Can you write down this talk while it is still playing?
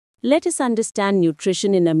Let us understand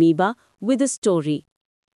nutrition in amoeba with a story.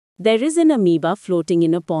 There is an amoeba floating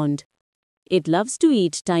in a pond. It loves to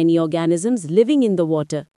eat tiny organisms living in the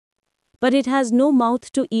water. But it has no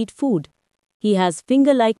mouth to eat food. He has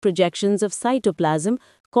finger-like projections of cytoplasm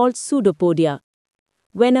called pseudopodia.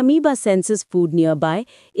 When amoeba senses food nearby,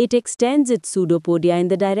 it extends its pseudopodia in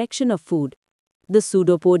the direction of food. The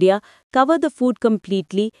pseudopodia cover the food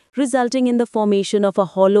completely, resulting in the formation of a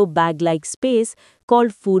hollow bag-like space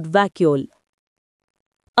called food vacuole.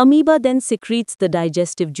 Amoeba then secretes the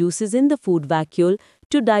digestive juices in the food vacuole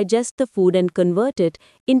to digest the food and convert it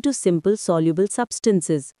into simple soluble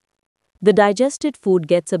substances. The digested food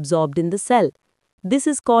gets absorbed in the cell. This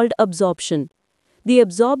is called absorption. The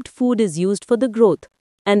absorbed food is used for the growth,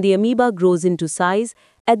 and the amoeba grows into size.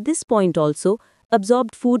 At this point also,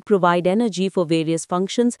 absorbed food provide energy for various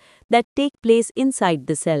functions that take place inside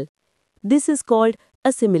the cell. This is called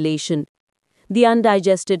assimilation. The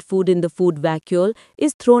undigested food in the food vacuole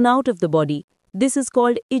is thrown out of the body. This is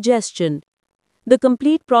called egestion. The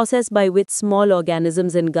complete process by which small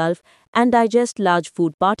organisms engulf and digest large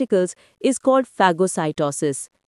food particles is called phagocytosis.